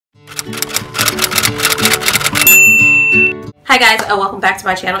Hi guys, welcome back to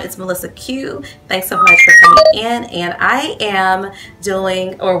my channel. It's MelissaQ. Thanks so much for coming in, and I am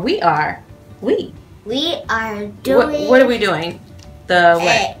doing, or we are doing. What are we doing? The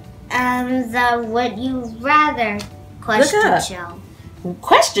what? The Would You Rather question show.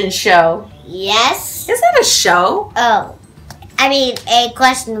 Question show? Yes. Is that a show? Oh, I mean a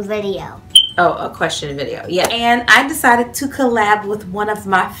question video. Oh, a question video. Yeah. And I decided to collab with one of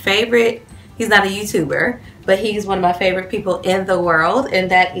my favorite. He's not a YouTuber, but he's one of my favorite people in the world, and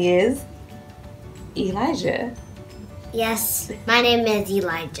that is Elijah. Yes, my name is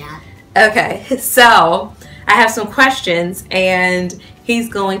Elijah. Okay, so I have some questions, and he's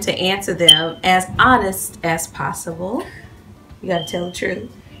going to answer them as honest as possible. You gotta tell the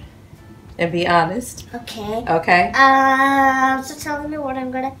truth and be honest. Okay. Okay. So tell me what I'm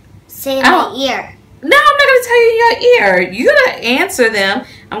gonna say in my ear. No, I'm not gonna tell you in your ear. You're gonna answer them.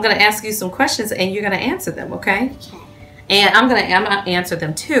 I'm gonna ask you some questions, and you're gonna answer them. Okay. Okay. And I'm gonna answer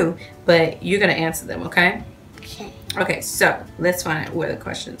them too, but you're gonna answer them. Okay. Okay. Okay. So let's find out where the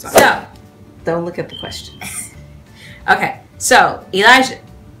questions are. So don't look at the questions. Okay. So Elijah.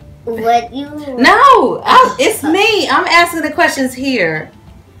 What you? No, it's me. I'm asking the questions here.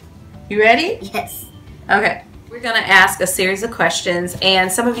 You ready? Yes. Okay. We're going to ask a series of questions, and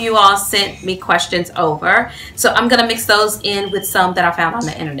some of you all sent me questions over. So I'm going to mix those in with some that I found on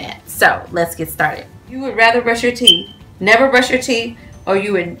the internet. So let's get started. You would rather brush your teeth, never brush your teeth, or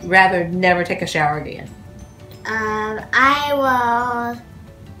you would rather never take a shower again? I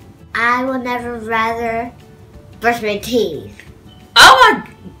will never rather brush my teeth. Oh my.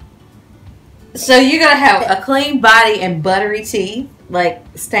 So you're going to have a clean body and buttery teeth, like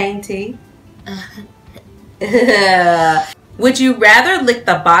stained teeth? Would you rather lick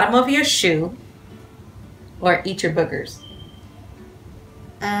the bottom of your shoe or eat your boogers?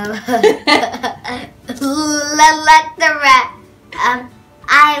 I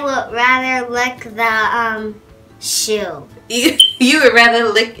would rather lick the shoe. You would rather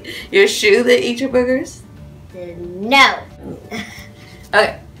lick your shoe than eat your boogers? No.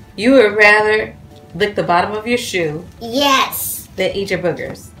 Okay. You would rather lick the bottom of your shoe? Yes. Than eat your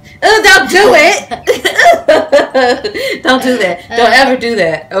boogers? Oh, don't do it! Don't do that. Don't ever do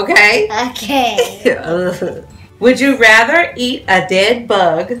that, okay? Okay. Would you rather eat a dead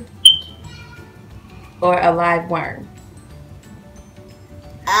bug or a live worm?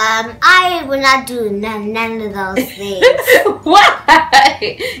 I would not do none of those things.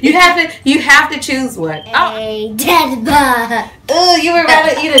 Why? You have to choose one. A dead bug. Oh, you would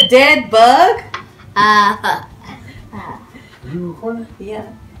rather eat a dead bug?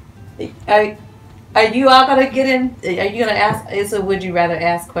 Yeah. Are you all gonna get in? Are you gonna ask? It's a would you rather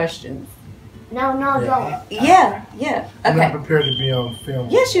ask questions? No, don't. Yeah. Okay. I'm not prepared to be on film.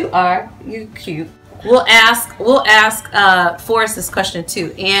 Yes, you are. You cute. We'll ask Forrest this question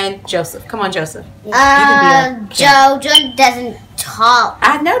too, and Joseph. Come on, Joseph. Jojo doesn't talk.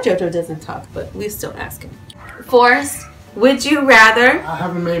 I know Jojo doesn't talk, but we still ask him. Forrest, would you rather? I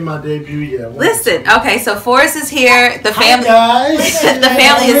haven't made my debut yet. Listen, okay, so Forrest is here. The family, hi guys. the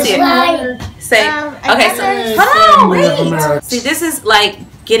family is here. Say, okay, so hold on, wait. See, this is like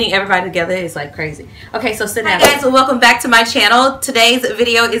getting everybody together is like crazy. Okay, so sit down. Hi guys, and welcome back to my channel. Today's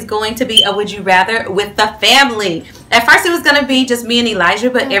video is going to be a would you rather with the family. At first it was going to be just me and Elijah,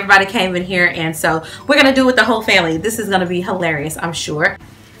 but everybody came in here, and so we're going to do it with the whole family. This is going to be hilarious, I'm sure.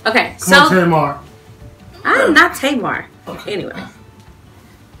 Okay, Come on, Tamar. I'm not Tamar. Okay. Anyway,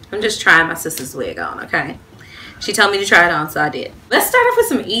 I'm just trying my sister's wig on, okay? She told me to try it on, so I did. Let's start off with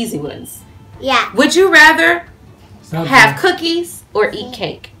some easy ones. Yeah. Would you rather have cookies or eat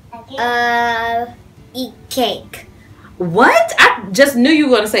cake? Eat cake. What? I just knew you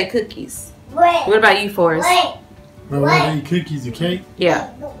were going to say cookies. Wait. What about you, Forrest? But when I eat cookies or cake?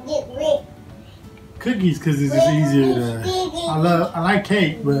 Yeah. Cookies, because it's just easier to. I like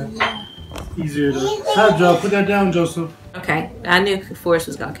cake, but easier to. Stop, Joe. Put that down, Joseph. Okay. I knew Forrest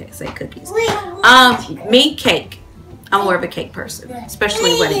was going to say cookies. Me, cake. I'm more of a cake person,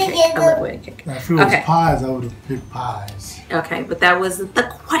 especially wedding cake. I love wedding cake. Now, if it was pies, I would have picked pies. Okay, but that wasn't the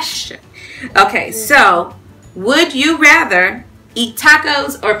question. Okay, so would you rather eat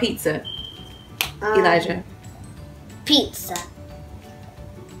tacos or pizza? Elijah? Pizza.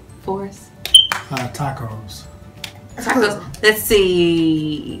 Forrest? Tacos. Tacos. Let's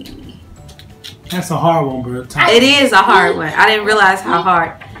see. That's a hard one, bro. Tacos. It is a hard one. I didn't realize how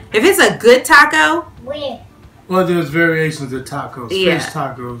hard. If it's a good taco. Well, there's variations of tacos. Yeah. Fish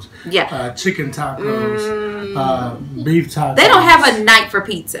tacos. Yeah. Chicken tacos. Beef tacos. They don't have a night for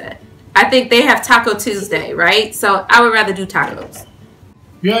pizza. I think they have Taco Tuesday, right? So I would rather do tacos.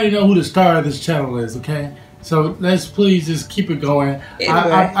 You already know who the star of this channel is, okay? So let's please just keep it going. Anyway.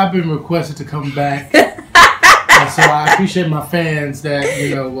 I've been requested to come back. So I appreciate my fans that,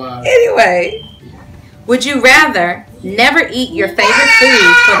 you know. Anyway, would you rather never eat your favorite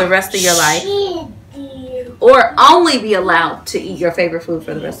food for the rest of your life, or only be allowed to eat your favorite food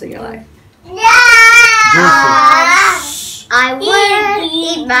for the rest of your life? I would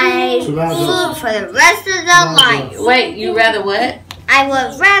eat my food for the rest of the life. Wait, you rather what? I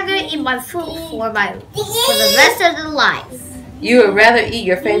would rather eat my food for the rest of the life. You would rather eat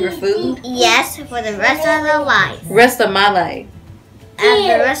your favorite food? Yes, for the rest of the life. Rest of my life. And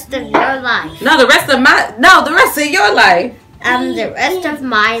the rest of your life. No, the rest of your life. The rest of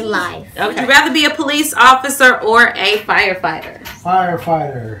my life. Okay. Would you rather be a police officer or a firefighter?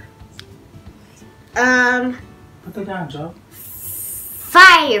 Firefighter. Put that down, Joe.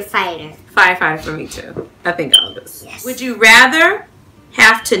 Firefighter. Firefighter for me too. I think all of us. Yes. Would you rather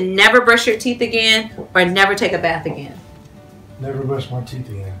have to never brush your teeth again or never take a bath again? Never brush my teeth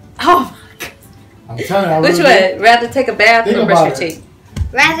again. Oh my God. I'm telling you. Which one? Rather take a bath or brush your teeth?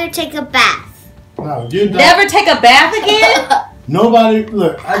 Rather take a bath. No, you never take a bath again? Nobody,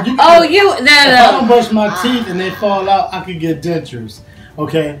 look. No. If I don't brush my teeth and they fall out, I could get dentures.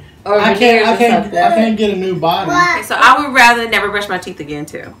 Okay? Or I can't get a new body. Okay, so I would rather never brush my teeth again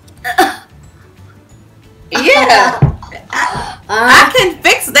too. Yeah. I can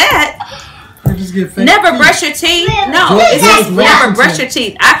fix that. Or just get fake Never teeth. brush your teeth. No, it's just never brush your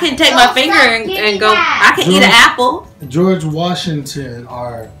teeth. I can take my finger and go. I can eat an apple. George Washington,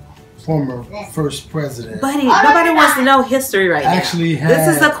 our former first president, Buddy, nobody wants to know history right now. actually had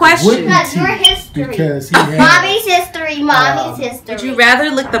This is a question. That's your history. Because he had, Mommy's history. Mommy's history. Would you rather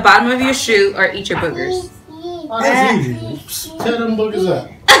lick the bottom of your shoe or eat your boogers? Oh, that's easy. Tear them boogers up.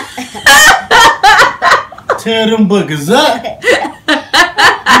 Tear them boogers up.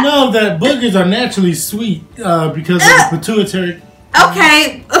 You know that boogers are naturally sweet because of the pituitary.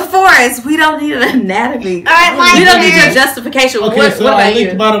 Okay, Forrest, we don't need an anatomy. All right, we don't need your justification. Okay, what so about I lick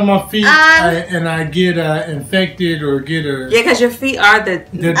the you? bottom of my feet and I get infected or get a... Yeah, because your feet are the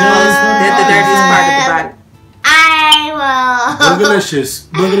dirtiest part of the body. I will. Boogerlicious.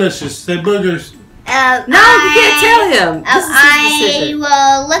 Boogerlicious. Say boogers. No, you can't tell him. This is his I decision.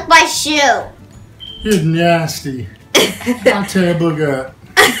 will lick my shoe. You're nasty. I'll tear a booger up.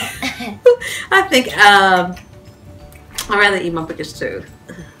 I think I'd rather eat my boogers too.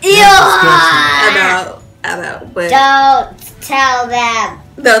 Ew. I know, but Don't tell them.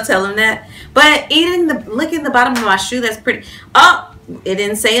 don't tell them that. But licking the bottom of my shoe, that's pretty. Oh, it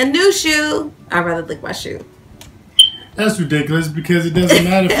didn't say a new shoe. I'd rather lick my shoe. That's ridiculous because it doesn't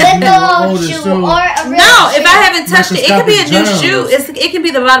matter if Little you're old or shoe still. or a real No, shoe. if I haven't touched it, it could be a new Microscopic shoe. germs. It can be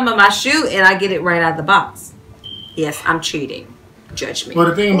the bottom of my shoe, and I get it right out of the box. Yes, I'm cheating. Judge me. But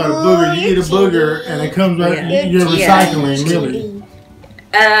the thing about a booger, you eat a booger and it comes right. Yeah. You're recycling, really.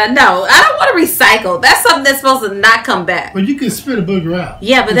 No, I don't want to recycle. That's something that's supposed to not come back. But you can spit a booger out.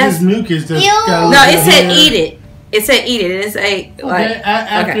 Yeah, but that's this mucus that's Ew. got a no. little It said hair. eat it. It said eat it. It said like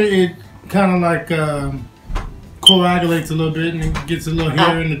After it kind of like coagulates a little bit and it gets a little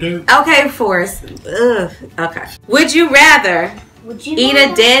hair in the dirt. okay, Forrest. Ugh. Okay. Would you rather eat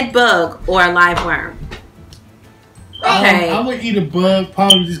a dead bug or a live worm? Okay. I would eat a bug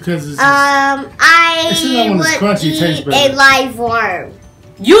probably just because it's. I It's not when it's crunchy, it tastes would eat better. a live worm.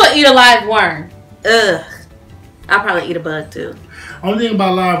 You would eat a live worm. Ugh. I'll probably eat a bug too. Only thing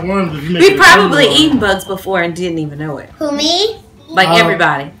about live worms is you make We it a probably worm. eaten bugs before and didn't even know it. Who, me? Like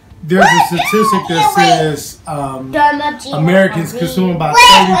everybody. There's a statistic that says Americans consume about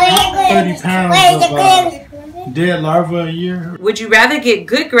 30 pounds of dead larvae a year. Would you rather get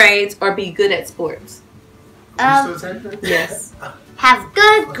good grades or be good at sports? Yes. Have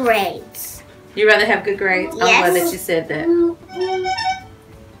good grades. You rather have good grades? I'm glad that you said that.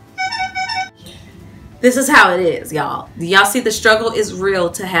 This is how it is, y'all. Y'all see the struggle is real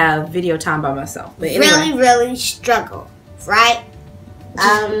to have video time by myself. But anyway. Really struggle, right?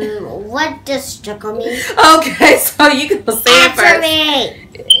 What does struggle mean? Okay, so you can say it Answer first. me.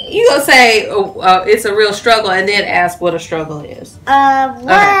 You gonna say it's a real struggle and then ask what a struggle is.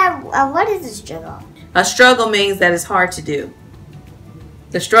 What is a struggle? A struggle means that it's hard to do.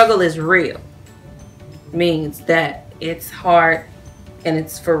 The struggle is real. Means that it's hard and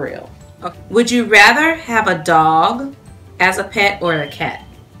it's for real. Okay. Would you rather have a dog as a pet or a cat?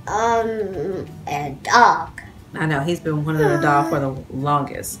 A dog. I know, he's been wanting a dog for the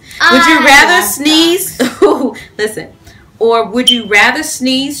longest. Would you rather sneeze? Listen. Or would you rather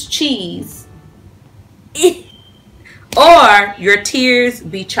sneeze cheese? Or your tears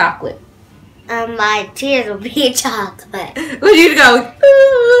be chocolate? My tears will be chocolate. Would you go?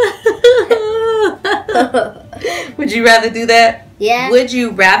 Would you rather do that? Yeah. Would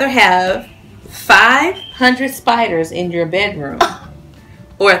you rather have 500 spiders in your bedroom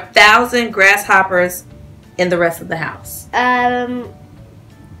or 1,000 grasshoppers in the rest of the house?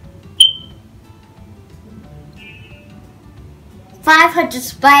 500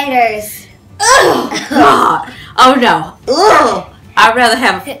 spiders. Oh, God. Oh, no. Ugh. I'd rather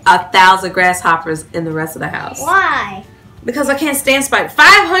have 1,000 grasshoppers in the rest of the house. Why? Because I can't stand spiders.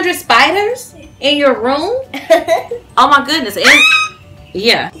 500 spiders in your room? Oh, my goodness.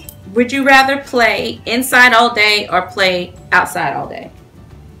 Yeah. Would you rather play inside all day or play outside all day?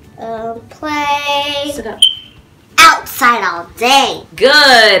 Play Sit up. outside all day.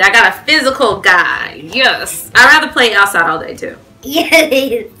 Good. I got a physical guy. Yes. I'd rather play outside all day, too.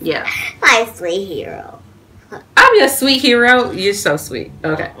 Yes. Yeah. My sweet hero. I'm your sweet hero. You're so sweet.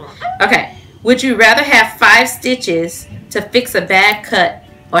 Okay. Okay. Would you rather have 5 stitches to fix a bad cut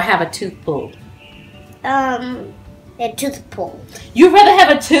or have a tooth pulled? A tooth pulled. You'd rather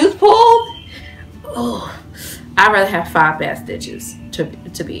have a tooth pulled? Oh, I'd rather have 5 bad stitches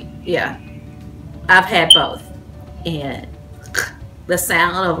to be. Yeah. I've had both. And the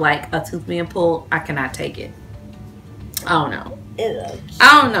sound of like a tooth being pulled, I cannot take it. I don't know.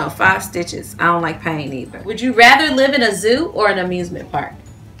 I don't know. 5 stitches. I don't like pain either. Would you rather live in a zoo or an amusement park?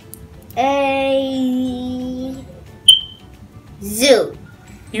 A zoo.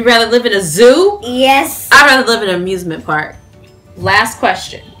 You rather live in a zoo? Yes. I'd rather live in an amusement park. Last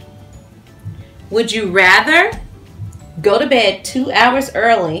question. Would you rather go to bed 2 hours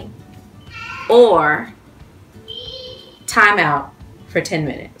early or time out for 10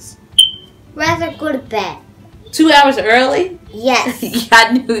 minutes? Rather go to bed. 2 hours early? Yes. Yeah,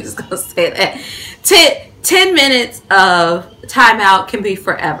 I knew he was going to say that. 10 minutes of timeout can be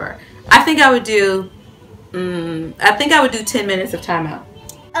forever. I think I would do 10 minutes of timeout.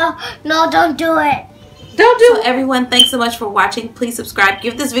 Oh, no, don't do it. Don't do it. Everyone, thanks so much for watching. Please subscribe.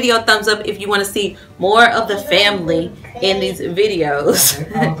 Give this video a thumbs up if you want to see more of the family in these videos.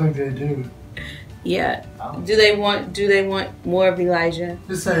 I don't think they do. Yeah. Do they want more of Elijah?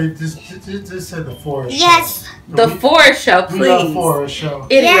 Just say the Forest Yes. Show. The Forest Show, please. The Forest Show.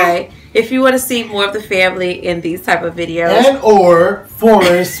 Anyway, if you want to see more of the family in these type of videos. And or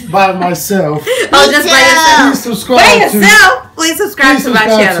Forest by myself. Oh, just by yourself. Please subscribe by yourself. Please subscribe to my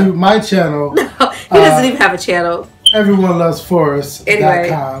channel. To my channel. No, he doesn't even have a channel. Everyone loves Forest. Anyway,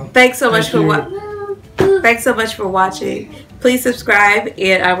 thanks so much for watching. Please subscribe,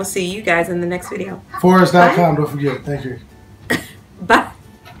 and I will see you guys in the next video. Forest.com, don't forget. Thank you. Bye.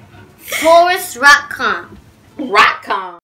 Forest.com. Rock.com.